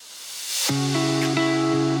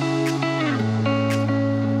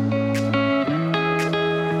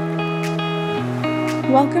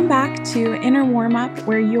Welcome back to Inner Warm-Up,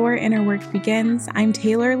 where your inner work begins. I'm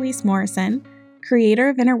Taylor Elyse Morrison, creator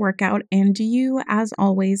of Inner Workout, and you, as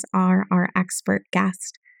always, are our expert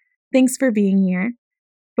guest. Thanks for being here.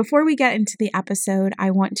 Before we get into the episode,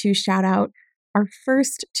 I want to shout out our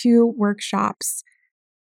first 2 workshops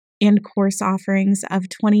and course offerings of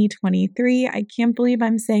 2023. I can't believe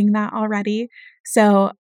I'm saying that already.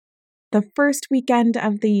 So the first weekend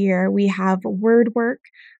of the year, we have Word Work,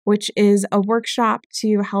 which is a workshop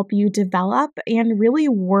to help you develop and really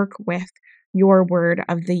work with your word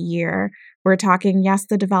of the year. We're talking, yes,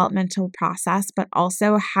 the developmental process, but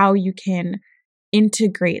also how you can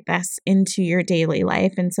integrate this into your daily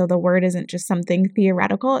life. And so the word isn't just something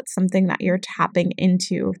theoretical, it's something that you're tapping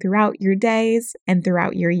into throughout your days and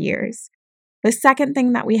throughout your years. The second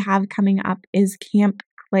thing that we have coming up is Camp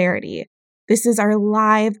Clarity. This is our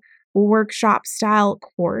live workshop style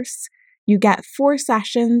course. You get 4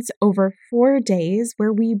 sessions over 4 days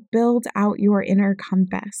where we build out your inner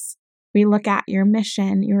compass. We look at your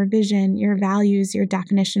mission, your vision, your values, your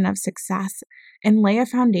definition of success, and lay a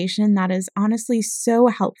foundation that is honestly so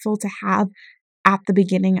helpful to have at the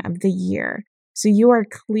beginning of the year. So you are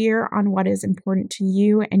clear on what is important to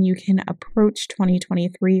you and you can approach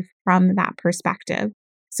 2023 from that perspective.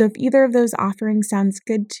 So if either of those offerings sounds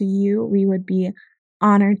good to you, we would be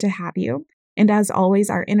honored to have you. And as always,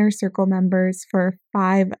 our Inner Circle members for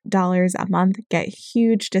 $5 a month get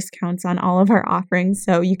huge discounts on all of our offerings,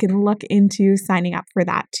 so you can look into signing up for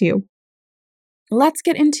that too. Let's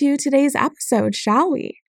get into today's episode, shall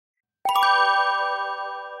we?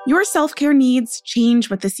 Your self-care needs change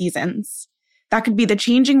with the seasons. That could be the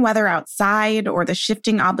changing weather outside or the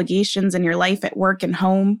shifting obligations in your life at work and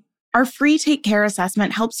home. Our free Take Care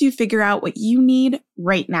assessment helps you figure out what you need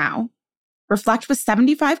right now. Reflect with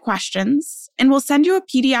 75 questions, and we'll send you a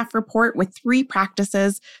PDF report with 3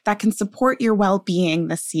 practices that can support your well-being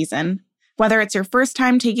this season. Whether it's your first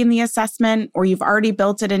time taking the assessment or you've already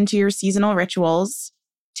built it into your seasonal rituals,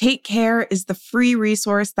 Take Care is the free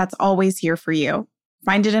resource that's always here for you.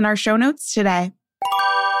 Find it in our show notes today.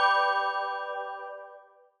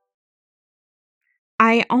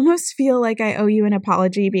 I almost feel like I owe you an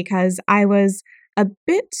apology because I was a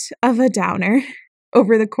bit of a downer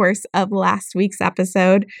over the course of last week's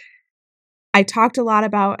episode. I talked a lot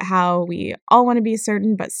about how we all want to be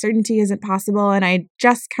certain, but certainty isn't possible, and I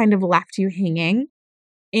just kind of left you hanging.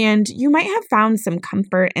 And you might have found some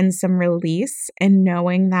comfort and some release in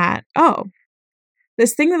knowing that, oh,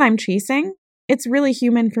 this thing that I'm chasing, it's really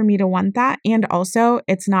human for me to want that, and also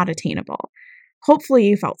it's not attainable. Hopefully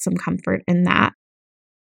you felt some comfort in that.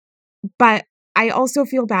 But I also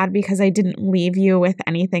feel bad because I didn't leave you with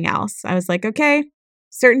anything else. I was like, okay,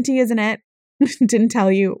 certainty isn't it. Didn't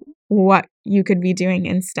tell you what you could be doing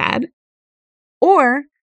instead. Or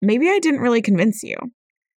maybe I didn't really convince you.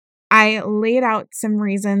 I laid out some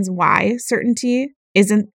reasons why certainty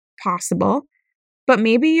isn't possible, but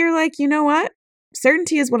maybe you're like, you know what?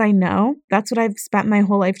 Certainty is what I know. That's what I've spent my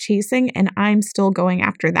whole life chasing, and I'm still going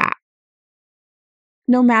after that.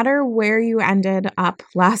 No matter where you ended up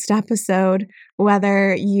last episode,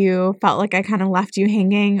 whether you felt like I kind of left you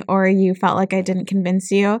hanging or you felt like I didn't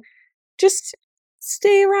convince you, just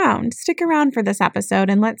stick around for this episode,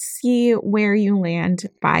 and let's see where you land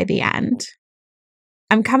by the end.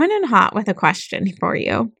 I'm coming in hot with a question for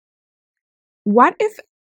you. What if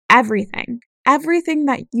everything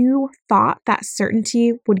that you thought that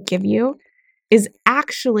certainty would give you is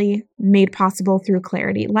actually made possible through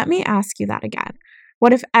clarity? Let me ask you that again.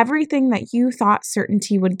 What if everything that you thought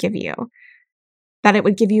certainty would give you, that it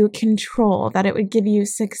would give you control, that it would give you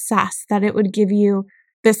success, that it would give you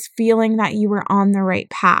this feeling that you were on the right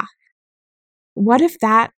path? What if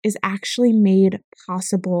that is actually made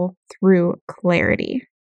possible through clarity?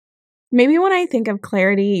 Maybe when I think of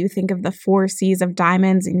clarity, you think of the 4 C's of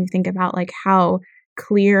diamonds and you think about like how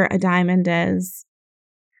clear a diamond is.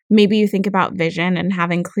 Maybe you think about vision and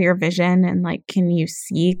having clear vision and like, can you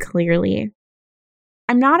see clearly?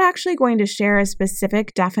 I'm not actually going to share a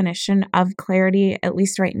specific definition of clarity, at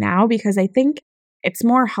least right now, because I think it's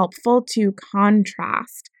more helpful to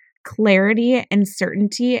contrast clarity and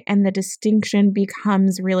certainty, and the distinction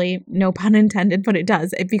becomes really, no pun intended, but it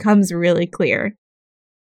does. It becomes really clear.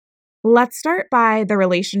 Let's start by the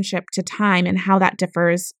relationship to time and how that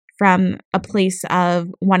differs from a place of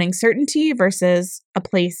wanting certainty versus a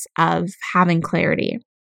place of having clarity.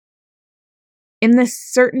 In the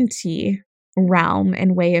certainty realm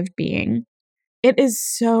and way of being, it is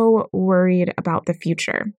so worried about the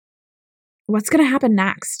future. What's going to happen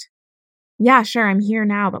next? yeah, sure, I'm here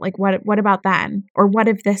now, but like, what about then? Or what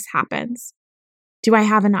if this happens? Do I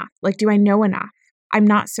have enough? Like, do I know enough? I'm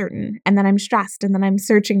not certain. And then I'm stressed and then I'm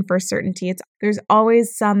searching for certainty. There's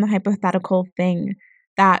always some hypothetical thing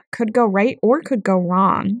that could go right or could go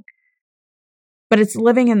wrong. But it's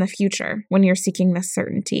living in the future when you're seeking this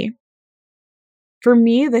certainty. For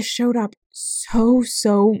me, this showed up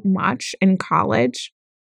so much in college.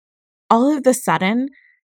 All of a sudden,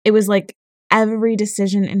 it was like every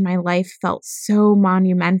decision in my life felt so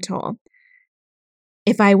monumental.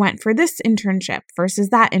 If I went for this internship versus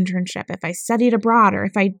that internship, if I studied abroad or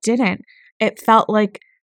if I didn't, it felt like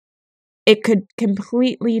it could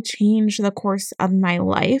completely change the course of my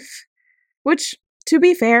life, which, to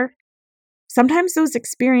be fair, sometimes those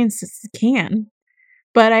experiences can.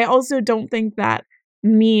 But I also don't think that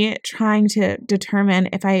me trying to determine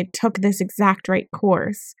if I took this exact right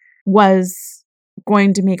course was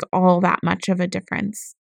going to make all that much of a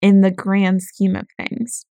difference in the grand scheme of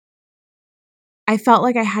things. I felt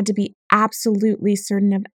like I had to be absolutely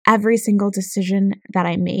certain of every single decision that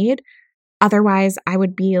I made. Otherwise, I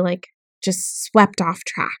would be like just swept off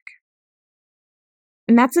track.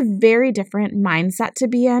 And that's a very different mindset to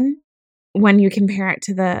be in when you compare it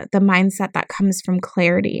to the mindset that comes from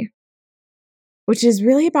clarity, which is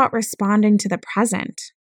really about responding to the present.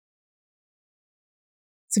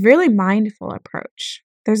 It's a really mindful approach.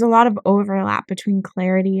 There's a lot of overlap between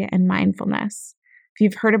clarity and mindfulness. If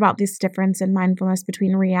you've heard about this difference in mindfulness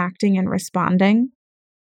between reacting and responding,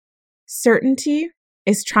 certainty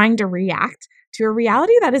is trying to react to a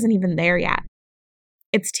reality that isn't even there yet.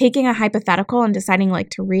 It's taking a hypothetical and deciding like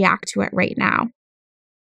to react to it right now.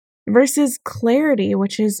 Versus clarity,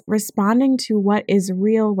 which is responding to what is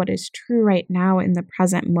real, what is true right now in the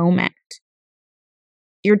present moment.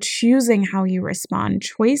 You're choosing how you respond.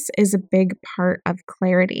 Choice is a big part of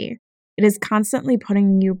clarity. It is constantly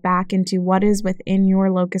putting you back into what is within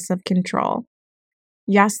your locus of control.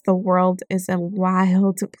 Yes, the world is a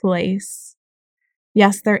wild place.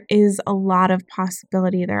 Yes, there is a lot of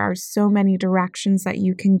possibility. There are so many directions that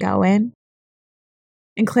you can go in.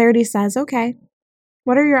 And clarity says, okay,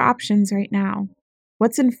 what are your options right now?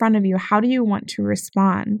 What's in front of you? How do you want to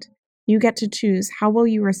respond? You get to choose. How will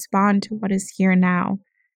you respond to what is here now?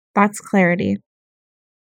 That's clarity.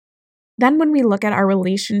 Then when we look at our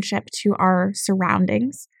relationship to our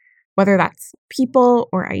surroundings, whether that's people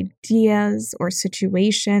or ideas or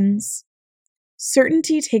situations,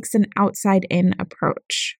 certainty takes an outside-in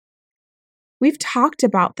approach. We've talked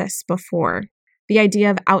about this before, the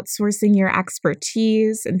idea of outsourcing your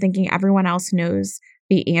expertise and thinking everyone else knows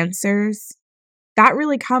the answers. That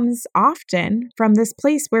really comes often from this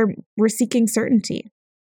place where we're seeking certainty.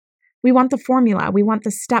 We want the formula. We want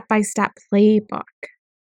the step-by-step playbook.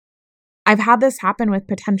 I've had this happen with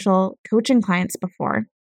potential coaching clients before.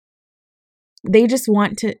 They just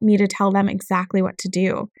want me to tell them exactly what to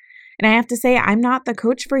do. And I have to say, I'm not the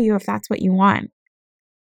coach for you if that's what you want.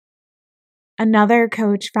 Another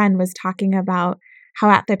coach friend was talking about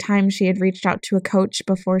how at the time she had reached out to a coach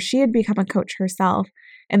before she had become a coach herself.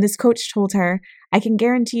 And this coach told her, I can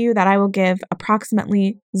guarantee you that I will give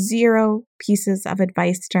approximately 0 pieces of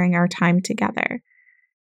advice during our time together.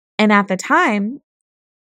 And at the time,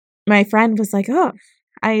 my friend was like, oh,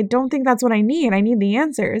 I don't think that's what I need. I need the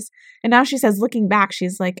answers. And now she says, looking back,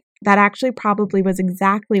 she's like, that actually probably was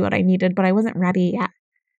exactly what I needed, but I wasn't ready yet.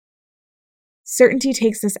 Certainty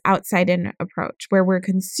takes this outside-in approach where we're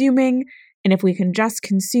consuming, and if we can just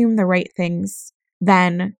consume the right things,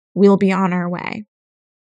 then we'll be on our way.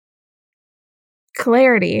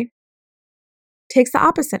 Clarity takes the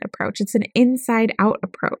opposite approach. It's an inside-out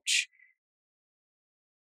approach.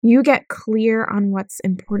 You get clear on what's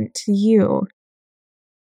important to you.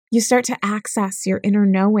 You start to access your inner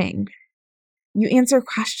knowing. You answer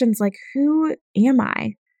questions like, who am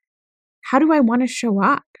I? How do I want to show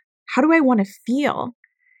up? How do I want to feel?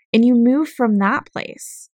 And you move from that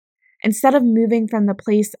place. Instead of moving from the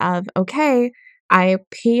place of, okay, I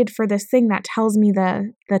paid for this thing that tells me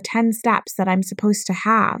the 10 steps that I'm supposed to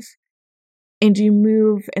have. And you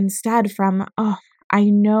move instead from, oh, I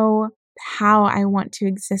know how I want to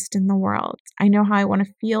exist in the world. I know how I want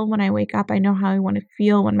to feel when I wake up. I know how I want to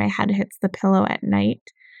feel when my head hits the pillow at night.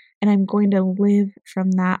 And I'm going to live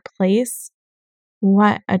from that place.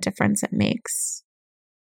 What a difference it makes.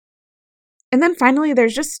 And then finally,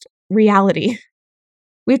 there's just reality.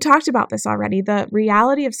 We've talked about this already. The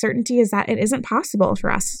reality of certainty is that it isn't possible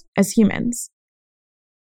for us as humans.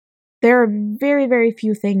 There are very, very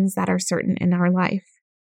few things that are certain in our life.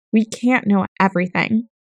 We can't know everything.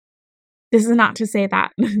 This is not to say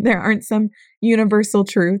that there aren't some universal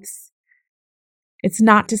truths. It's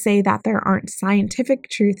not to say that there aren't scientific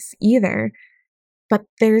truths either, but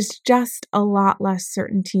there's just a lot less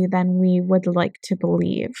certainty than we would like to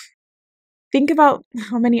believe. Think about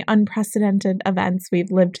how many unprecedented events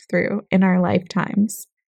we've lived through in our lifetimes.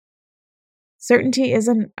 Certainty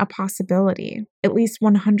isn't a possibility. At least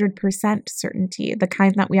 100% certainty, the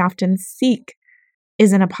kind that we often seek,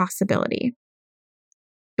 isn't a possibility.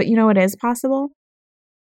 But you know what is possible?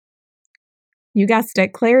 You guessed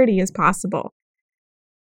it, clarity is possible.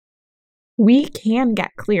 We can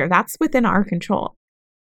get clear. That's within our control.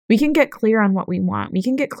 We can get clear on what we want. We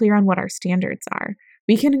can get clear on what our standards are.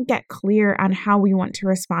 We can get clear on how we want to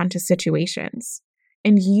respond to situations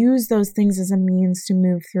and use those things as a means to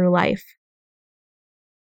move through life.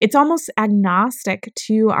 It's almost agnostic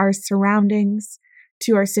to our surroundings,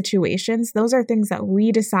 to our situations. Those are things that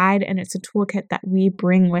we decide, and it's a toolkit that we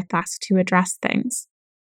bring with us to address things.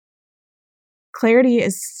 Clarity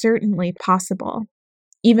is certainly possible,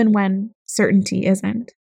 even when certainty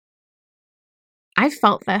isn't. I've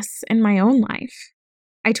felt this in my own life.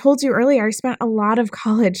 I told you earlier, I spent a lot of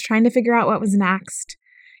college trying to figure out what was next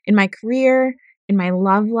in my career, in my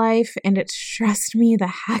love life, and it stressed me the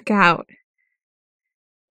heck out.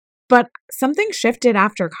 But something shifted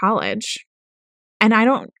after college, and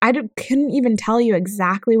I couldn't even tell you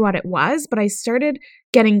exactly what it was, but I started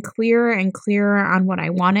getting clearer and clearer on what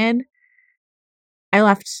I wanted. I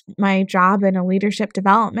left my job in a leadership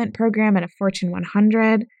development program at a Fortune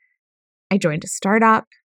 100. I joined a startup.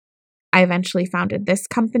 I eventually founded this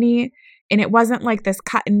company, and it wasn't like this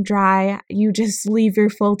cut and dry, you just leave your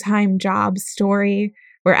full-time job story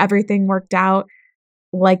where everything worked out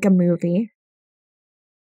like a movie.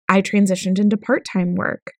 I transitioned into part-time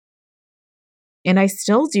work, and I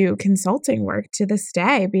still do consulting work to this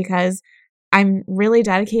day because I'm really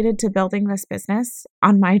dedicated to building this business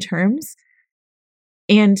on my terms.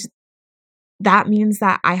 And that means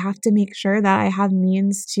that I have to make sure that I have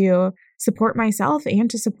means to support myself and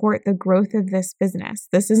to support the growth of this business.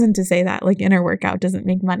 This isn't to say that like inner workout doesn't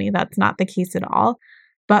make money. That's not the case at all.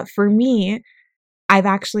 But for me, I've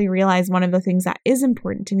actually realized one of the things that is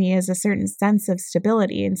important to me is a certain sense of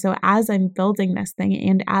stability. And so as I'm building this thing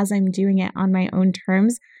and as I'm doing it on my own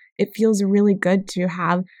terms, it feels really good to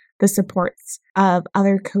have the supports of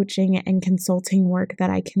other coaching and consulting work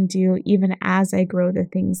that I can do even as I grow the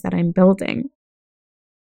things that I'm building.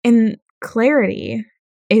 And clarity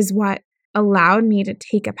is what allowed me to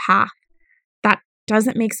take a path that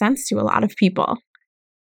doesn't make sense to a lot of people.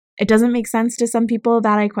 It doesn't make sense to some people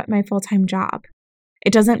that I quit my full-time job.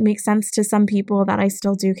 It doesn't make sense to some people that I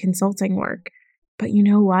still do consulting work. But you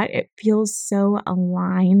know what? It feels so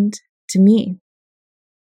aligned to me.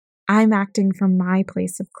 I'm acting from my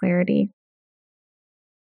place of clarity.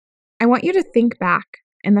 I want you to think back.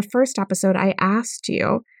 In the first episode, I asked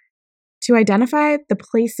you to identify the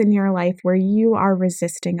place in your life where you are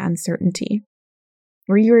resisting uncertainty,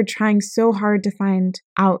 where you are trying so hard to find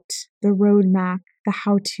out the roadmap, the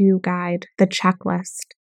how-to guide, the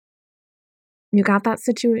checklist. You got that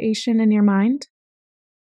situation in your mind?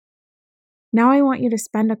 Now I want you to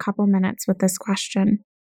spend a couple minutes with this question.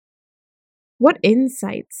 What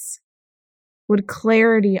insights would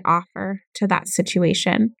clarity offer to that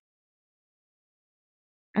situation?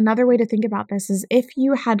 Another way to think about this is if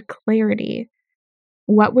you had clarity,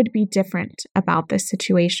 what would be different about this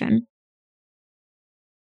situation?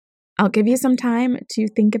 I'll give you some time to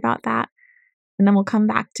think about that, and then we'll come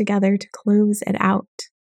back together to close it out.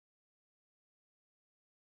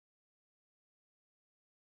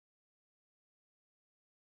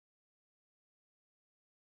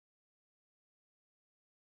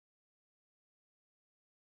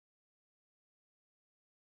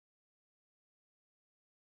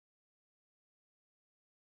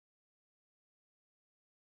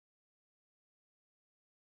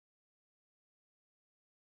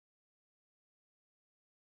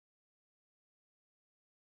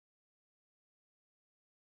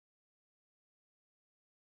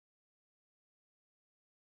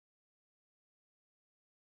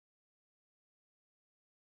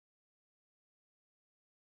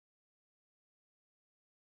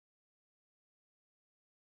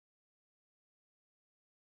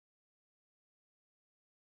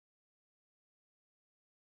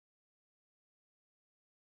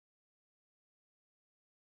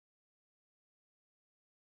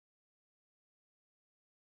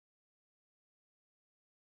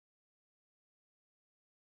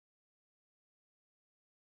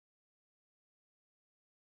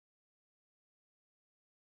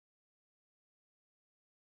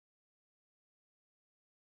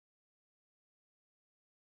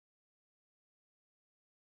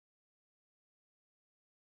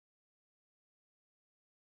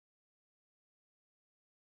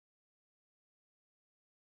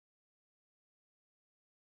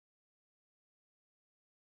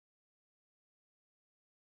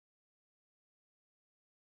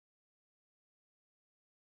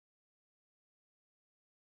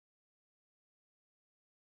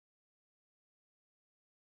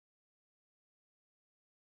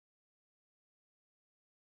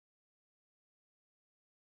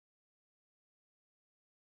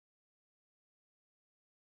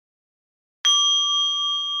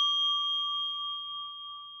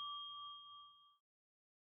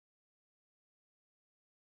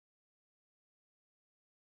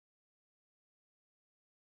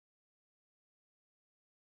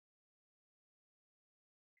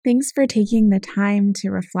 Thanks for taking the time to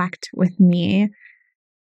reflect with me.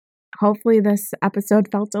 Hopefully this episode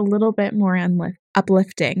felt a little bit more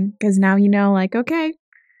uplifting, because now you know, like, okay,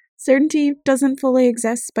 certainty doesn't fully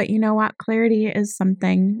exist, but you know what? Clarity is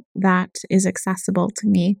something that is accessible to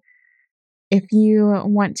me. If you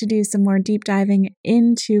want to do some more deep diving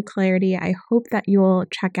into clarity, I hope that you'll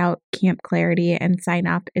check out Camp Clarity and sign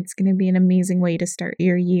up. It's going to be an amazing way to start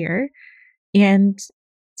your year. And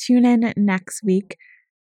tune in next week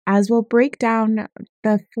as we'll break down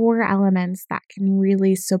the 4 elements that can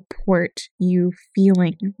really support you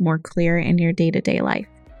feeling more clear in your day-to-day life.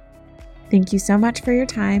 Thank you so much for your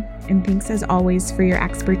time, and thanks as always for your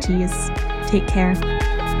expertise. Take care.